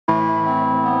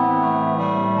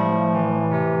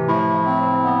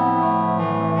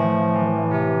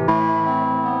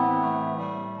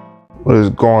What is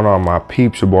going on, my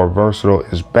peeps? Your boy Versatile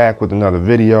is back with another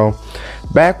video.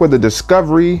 Back with a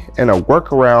discovery and a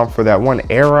workaround for that one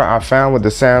error I found with the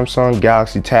Samsung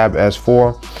Galaxy Tab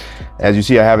S4. As you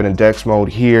see, I have it in Dex mode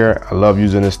here. I love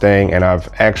using this thing, and I've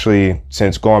actually,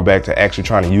 since going back to actually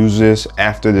trying to use this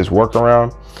after this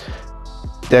workaround,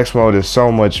 Dex mode is so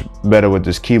much better with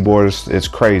this keyboard. It's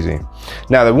crazy.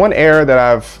 Now, the one error that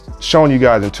I've shown you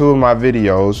guys in two of my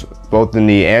videos, both in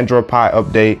the Android Pie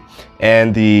update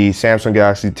and the Samsung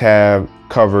Galaxy Tab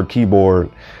cover keyboard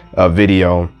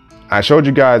video, I showed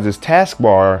you guys this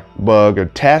taskbar bug or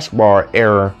taskbar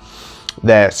error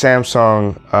that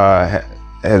Samsung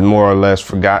has more or less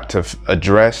forgot to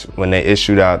address when they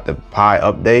issued out the Pie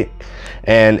update.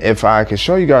 And if I can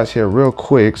show you guys here real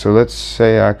quick, so let's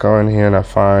say I go in here and I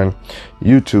find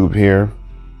YouTube here,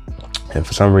 and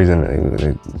for some reason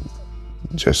it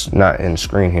just not in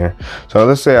screen here. So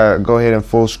let's say I go ahead and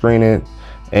full screen it,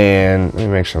 and let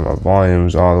me make sure my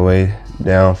volume's all the way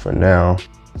down for now.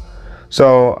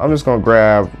 So I'm just gonna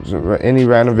grab any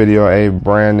random video,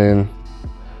 Brandon.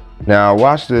 Now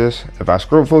watch this. If I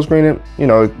full screen it, you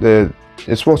know,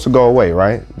 it's supposed to go away,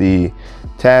 right? The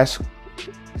task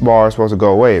bar is supposed to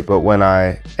go away, but when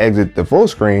I exit the full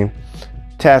screen,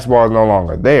 taskbar is no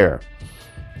longer there.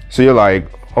 So you're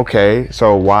like, okay,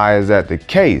 so why is that the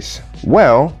case?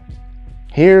 Well,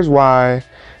 here's why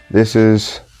this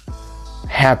is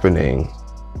happening.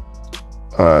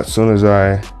 As soon as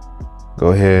I go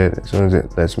ahead, as soon as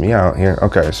it lets me out here.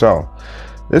 Okay, so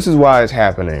this is why it's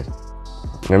happening.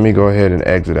 Let me go ahead and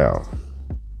exit out.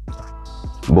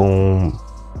 Boom.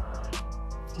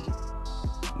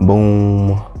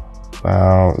 Boom.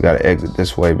 Wow, gotta exit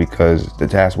this way because the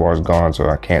taskbar is gone, so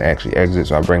I can't actually exit.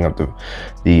 So I bring up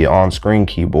the on-screen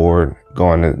keyboard,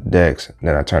 go into Dex, and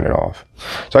then I turn it off.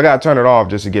 So I gotta turn it off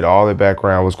just to get all the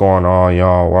background, what's going on,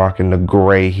 y'all. Rocking the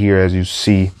gray here, as you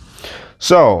see.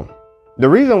 So the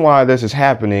reason why this is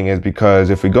happening is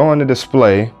because if we go into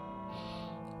display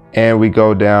and we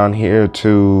go down here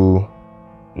to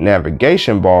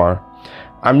navigation bar,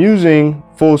 I'm using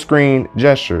full screen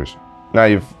gestures. Now,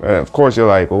 of course, you're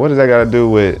like, well, what does that got to do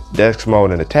with Dex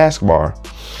mode and the taskbar?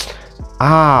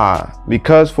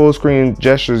 Because full screen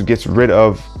gestures gets rid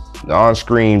of the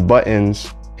on-screen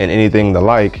buttons and anything the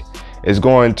like, it's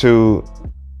going to,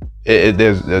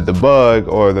 there's the bug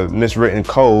or the miswritten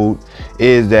code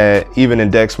is that even in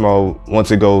Dex mode,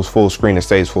 once it goes full screen, it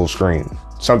stays full screen,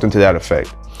 something to that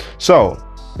effect. So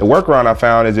the workaround I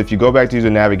found is if you go back to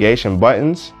using navigation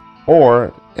buttons,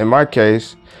 or in my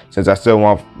case, since I still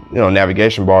want, you know,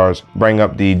 navigation bars, bring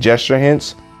up the gesture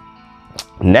hints.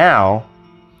 Now,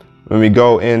 when we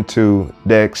go into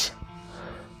Dex,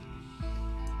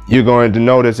 you're going to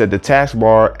notice that the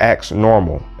taskbar acts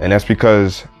normal. And that's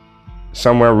because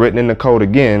somewhere written in the code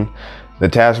again, the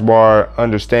taskbar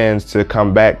understands to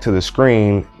come back to the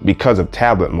screen because of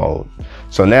tablet mode.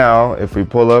 So now, if we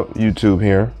pull up YouTube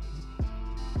here,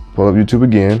 pull up YouTube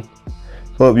again,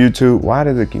 pull up YouTube, why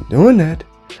does it keep doing that?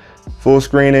 Full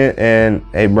screen it, and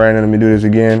hey Brandon, let me do this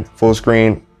again. Full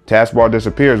screen, taskbar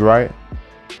disappears, right?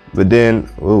 But then,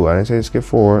 ooh, I didn't say to skip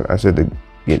forward, I said to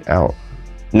get out.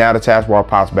 Now the taskbar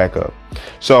pops back up.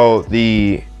 So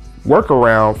the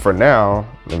workaround for now,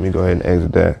 let me go ahead and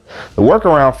exit that. The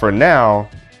workaround for now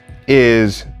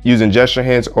is using gesture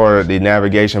hints or the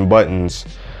navigation buttons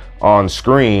on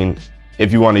screen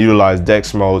if you want to utilize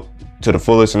Dex mode to the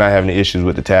fullest and not having any issues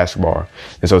with the taskbar.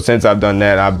 And so since I've done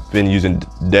that, I've been using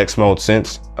Dex mode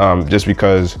since, just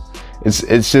because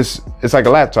it's like a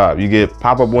laptop. You get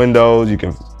pop-up windows, you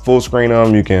can full screen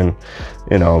them, you can,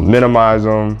 you know, minimize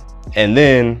them. And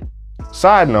then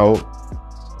side note,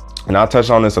 and I'll touch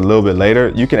on this a little bit later,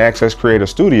 you can access Creator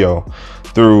Studio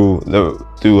through the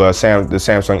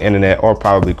Samsung internet or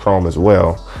probably Chrome as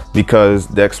well, because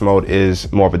Dex mode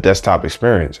is more of a desktop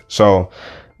experience. So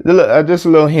just a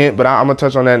little hint, but I'm gonna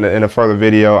touch on that in a further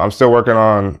video. I'm still working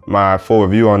on my full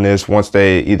review on this once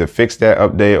they either fix that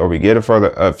update or we get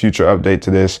a future update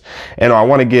to this. And I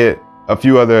want to get a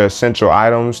few other essential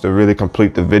items to really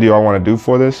complete the video I want to do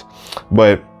for this.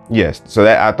 But yes, so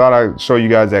that I thought I'd show you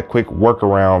guys that quick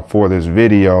workaround for this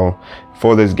video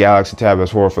for this Galaxy Tab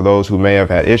S4 for those who may have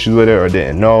had issues with it or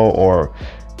didn't know, or,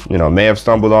 you know, may have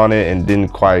stumbled on it and didn't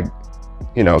quite,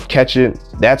 you know, catch it.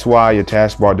 That's why your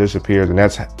taskbar disappears, and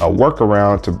that's a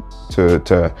workaround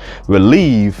to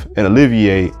relieve and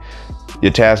alleviate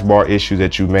your taskbar issues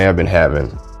that you may have been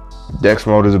having. Dex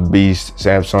mode is a beast.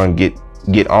 Samsung,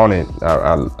 get on it.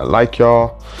 I like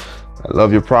y'all. I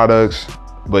love your products,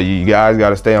 but you guys got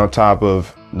to stay on top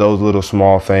of those little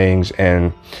small things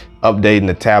and updating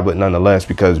the tablet nonetheless,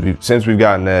 because since we've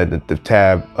gotten the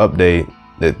tab update,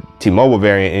 the T-Mobile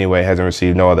variant anyway hasn't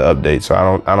received no other updates,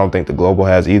 so I don't think the global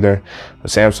has either.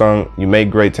 But Samsung, you make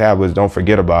great tablets, don't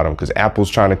forget about them, because Apple's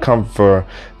trying to come for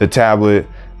the tablet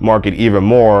market even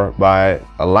more by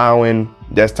allowing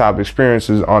desktop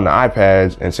experiences on the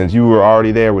iPads. And since you were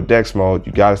already there with Dex mode,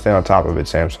 you got to stay on top of it,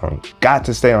 Samsung. Got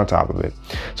to stay on top of it.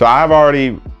 So I've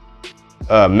already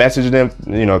messaged them,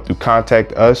 you know, through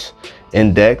Contact Us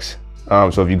in Dex.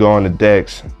 So if you go on the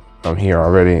Dex, I'm here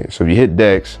already. So if you hit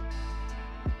Dex,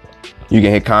 you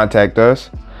can hit Contact Us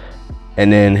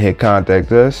and then hit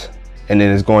Contact Us, and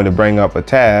then it's going to bring up a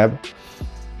tab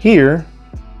here.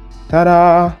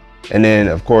 Ta-da! And then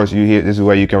of course this is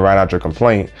where you can write out your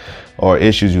complaint or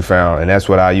issues you found, and that's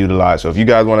what I utilize. So if you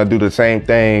guys want to do the same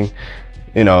thing,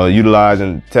 you know, utilize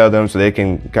and tell them so they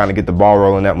can kind of get the ball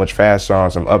rolling that much faster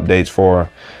on some updates for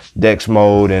Dex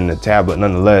mode and the tablet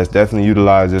nonetheless, definitely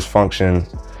utilize this function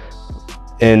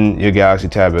in your Galaxy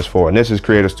Tab S4. And this is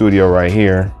Creator Studio right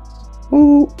here.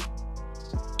 Woo.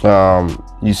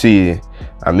 You see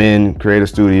I'm in Creator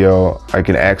Studio. I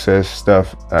can access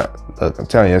stuff. I'm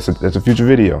telling you, it's a future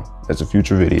video. It's a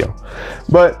future video.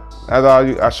 But as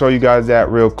I show you guys that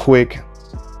real quick.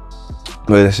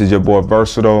 But this is your boy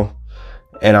Versatile,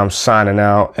 and I'm signing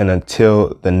out. And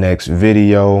until the next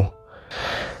video,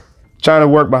 trying to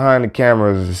work behind the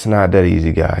cameras, it's not that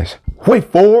easy, guys. Wait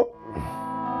for it.